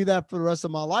was gonna be that for the rest of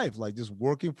my life, like just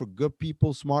working for good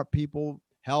people, smart people,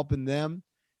 helping them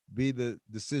be the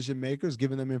decision makers,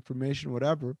 giving them information,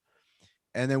 whatever.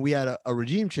 And then we had a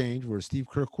regime change where Steve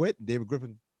Kerr quit, and David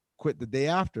Griffin quit the day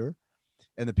after,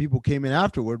 and the people came in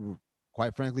afterward.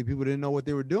 Quite frankly, people didn't know what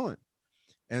they were doing.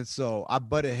 And so I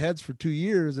butted heads for 2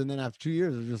 years. And then after 2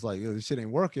 years, it was just like, this shit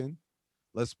ain't working.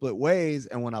 Let's split ways.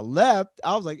 And when I left,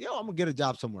 I was like, I'm going to get a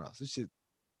job somewhere else. This shit,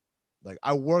 like,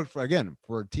 I worked for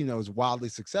a team that was wildly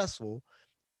successful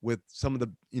with some of the,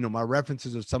 my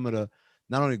references are some of the,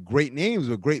 not only great names,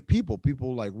 but great people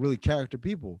like really character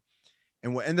people.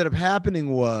 And what ended up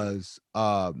happening was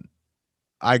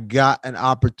I got an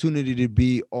opportunity to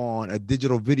be on a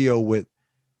digital video with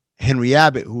Henry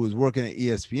Abbott, who was working at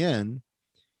ESPN.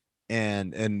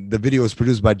 And the video was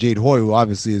produced by Jade Hoy, who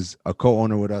obviously is a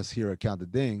co-owner with us here at Count the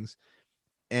Dings.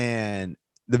 And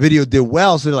the video did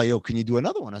well. So they're like, can you do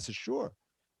another one? I said, sure.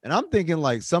 And I'm thinking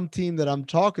like some team that I'm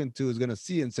talking to is going to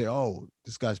see it and say, oh,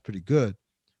 this guy's pretty good.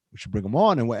 We should bring him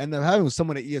on. And what ended up having was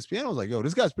someone at ESPN was like,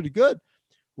 this guy's pretty good.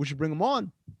 We should bring him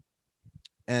on.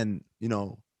 And,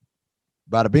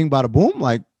 bada bing, bada boom.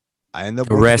 Like, I end up.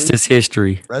 The rest is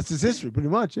history. Rest is history, pretty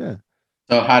much, yeah.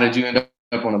 So how did you end up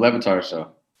on the Le Batard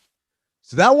show?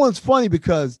 So that one's funny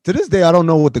because to this day, I don't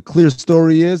know what the clear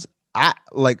story is. I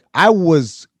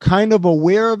was kind of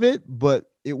aware of it, but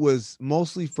it was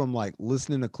mostly from like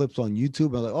listening to clips on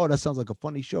YouTube. I was like, that sounds like a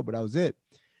funny show, but that was it.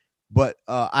 But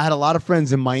I had a lot of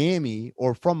friends in Miami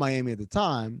or from Miami at the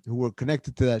time who were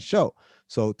connected to that show.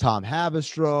 So Tom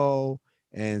Havastro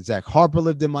and Zach Harper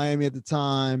lived in Miami at the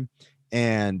time,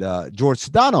 and George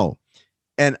Sedano.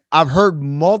 And I've heard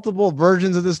multiple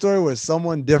versions of the story where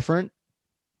someone different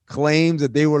claims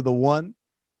that they were the one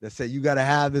that said, you got to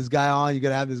have this guy on. You got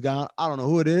to have this guy on. I don't know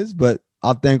who it is, but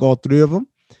I'll thank all three of them.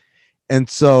 And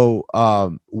so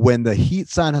when the Heat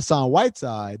signed Hassan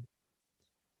Whiteside,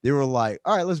 they were like,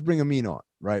 all right, let's bring Amin on,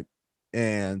 right?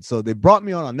 And so they brought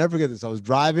me on. I'll never forget this. I was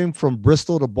driving from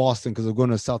Bristol to Boston because I'm going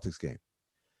to a Celtics game.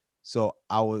 So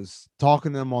I was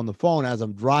talking to them on the phone as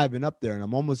I'm driving up there, and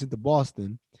I'm almost into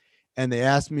Boston. And they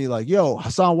asked me like,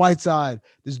 Hassan Whiteside,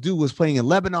 this dude was playing in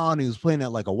Lebanon. He was playing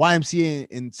at like a YMCA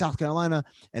in South Carolina.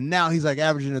 And now he's like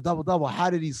averaging a double-double. How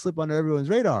did he slip under everyone's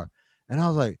radar? And I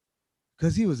was like,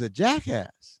 because he was a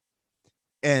jackass.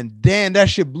 And Dan, that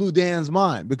shit blew Dan's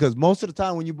mind, because most of the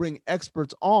time when you bring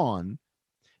experts on,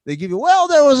 they give you,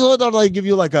 they give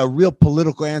you like a real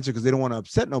political answer because they don't want to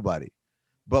upset nobody.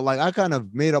 But like, I kind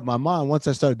of made up my mind once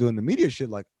I started doing the media shit.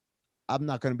 Like, I'm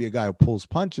not going to be a guy who pulls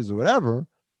punches or whatever.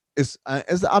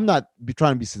 I'm not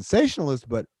trying to be sensationalist,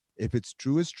 but if it's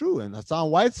true, it's true. And Hassan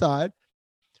Whiteside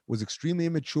was extremely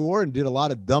immature and did a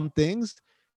lot of dumb things,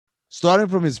 starting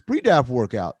from his pre-draft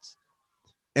workouts.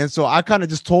 And so I kind of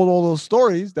just told all those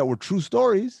stories that were true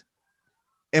stories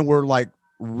and were like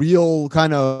real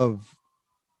kind of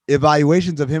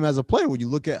evaluations of him as a player. When you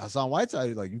look at Hassan Whiteside,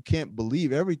 you're like, you can't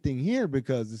believe everything here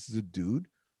because this is a dude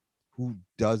who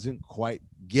doesn't quite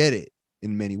get it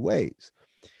in many ways.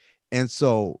 And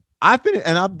so I've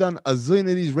done a zillion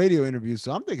of these radio interviews.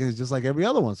 So I'm thinking it's just like every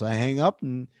other one. So I hang up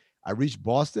and I reach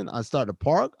Boston. I start to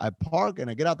park. I park and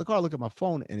I get out the car, look at my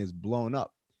phone, and it's blown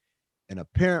up. And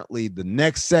apparently the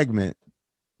next segment,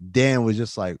 Dan was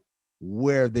just like,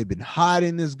 where have they been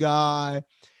hiding this guy?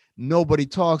 Nobody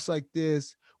talks like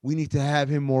this. We need to have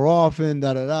him more often,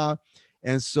 da-da-da.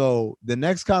 And so the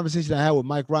next conversation I had with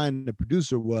Mike Ryan, the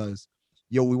producer, was,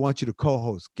 yo, we want you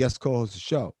to guest co-host the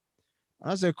show.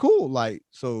 And I said, cool. Like,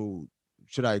 so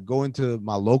should I go into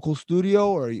my local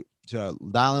studio or should I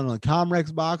dial in on a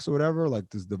Comrex box or whatever, like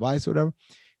this device or whatever?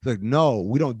 He's like, no,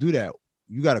 we don't do that.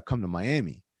 You got to come to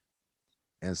Miami.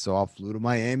 And so I flew to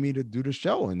Miami to do the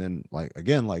show. And then, like,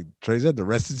 again, like Trey said, the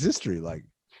rest is history. Like,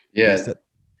 yeah,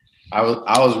 I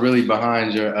was really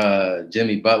behind your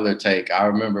Jimmy Butler take. I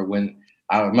remember when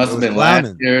I must have been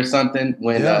last year or something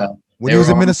when he was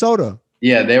in Minnesota.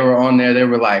 Yeah, they were on there. They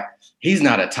were like, he's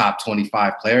not a top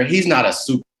 25 player. He's not a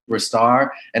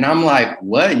superstar. And I'm like,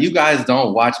 what? You guys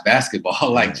don't watch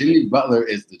basketball. Like, Jimmy Butler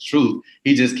is the truth.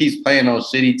 He just keeps playing on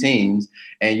shitty teams,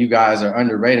 and you guys are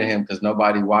underrating him because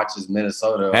nobody watches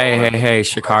Minnesota. Hey,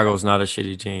 Chicago's not a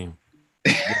shitty team.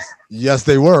 Yes,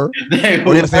 they were.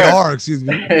 Yes, they are. Excuse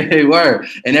me. They were.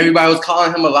 And everybody was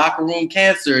calling him a locker room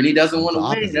cancer, and he doesn't want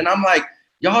to win. And I'm like,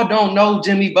 y'all don't know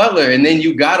Jimmy Butler. And then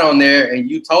you got on there and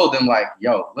you told them, like,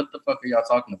 yo, what the fuck are y'all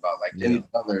talking about? Like, Jimmy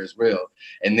Butler is real.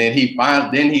 And then he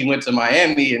went to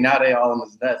Miami, and now they all in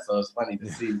his nuts. So it's funny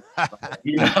to see,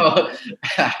 you know,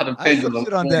 how the pendulum.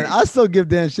 I still give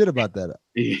Dan shit about that.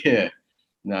 Yeah.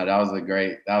 No, that was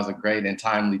a great and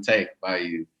timely take by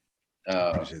you.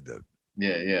 Appreciate that.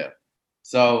 Yeah.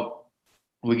 So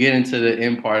we get into the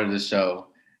end part of the show,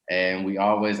 and we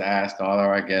always ask all of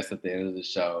our guests at the end of the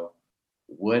show,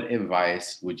 what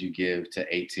advice would you give to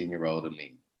 18-year-old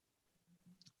me?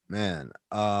 Man,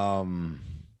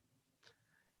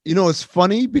 you know, it's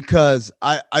funny because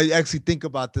I actually think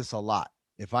about this a lot.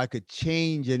 If I could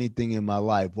change anything in my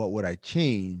life, what would I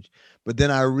change? But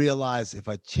then I realized if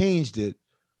I changed it,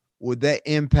 would that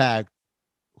impact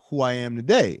who I am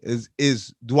today?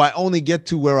 Do I only get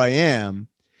to where I am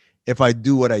if I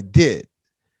do what I did?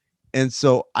 And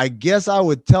so I guess I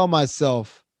would tell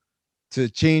myself to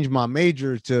change my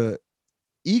major to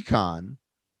econ,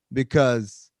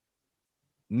 because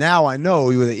now I know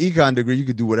with an econ degree, you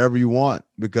could do whatever you want,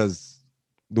 because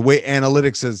the way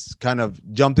analytics has kind of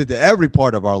jumped into every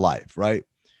part of our life, right?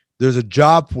 There's a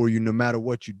job for you no matter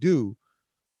what you do.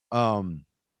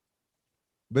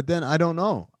 But then I don't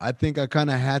know. I think I kind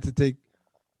of had to take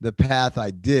the path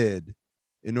I did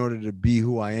in order to be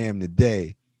who I am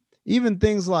today. Even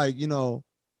things like, you know,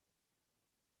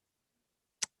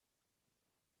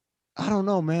 I don't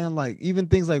know, man. Like, even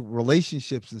things like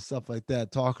relationships and stuff like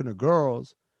that, talking to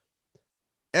girls,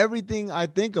 everything I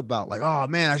think about, like, oh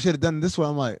man, I should have done it this way.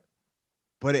 I'm like,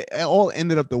 but it all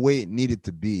ended up the way it needed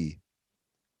to be.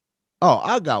 Oh,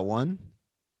 I got one.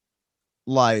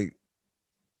 Like,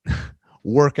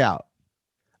 work out.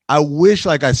 I wish,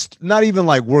 like, not even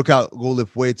like work out, go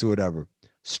lift weights or whatever,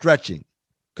 stretching,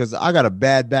 because I got a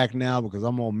bad back now because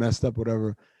I'm all messed up,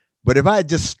 whatever. But if I had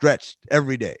just stretch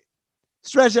every day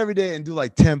and do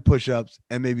like 10 push-ups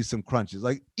and maybe some crunches,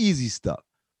 like easy stuff,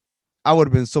 I would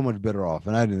have been so much better off.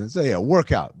 And I didn't say,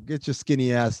 work out, get your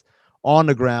skinny ass on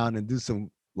the ground and do some.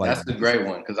 Like, that's a great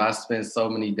one, because I spent so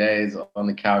many days on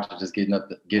the couch just getting out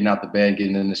the bed,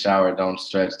 getting in the shower, don't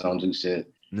stretch, don't do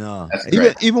shit. No,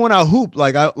 even when I hoop,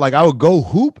 like I would go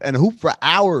hoop for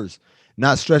hours,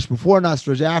 not stretch before, not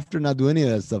stretch after, not do any of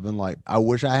that stuff. And like, I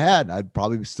wish I had. I'd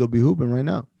probably still be hooping right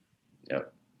now.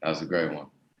 Yep, that was a great one.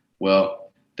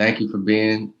 Well, thank you for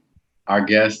being our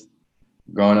guest.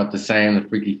 Growing Up the Same, the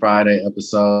Freaky Friday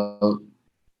episode.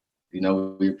 You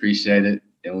know, we appreciate it,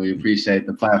 and we appreciate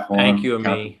the platform. Thank you,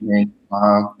 Ami.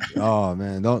 Oh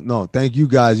man, no, thank you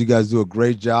guys. You guys do a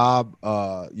great job.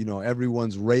 You know,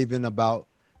 everyone's raving about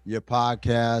your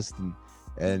podcast,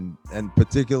 and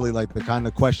particularly like the kind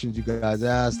of questions you guys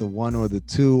ask, the one or the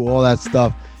two, all that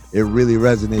stuff. It really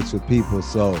resonates with people.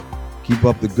 So keep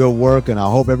up the good work, and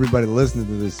I hope everybody listening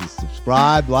to this is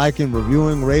subscribed, liking,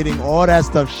 reviewing, rating, all that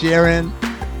stuff, sharing.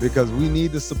 because we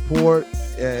need the support.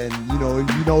 And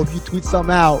if you tweet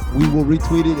something out, we will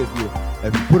retweet it.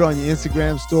 If you put it on your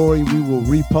Instagram story, we will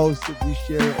repost it, we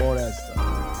share it, all that stuff.